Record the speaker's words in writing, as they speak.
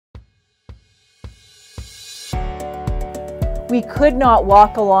We could not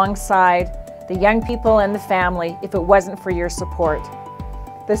walk alongside the young people and the family if it wasn't for your support.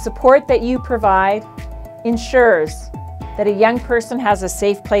 The support that you provide ensures that a young person has a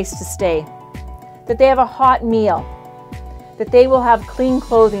safe place to stay, that they have a hot meal, that they will have clean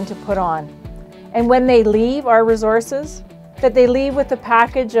clothing to put on, and when they leave our resources, that they leave with a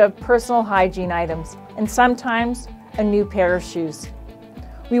package of personal hygiene items and sometimes a new pair of shoes.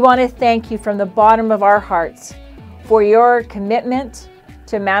 We want to thank you from the bottom of our hearts for your commitment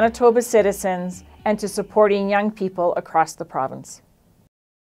to Manitoba citizens and to supporting young people across the province.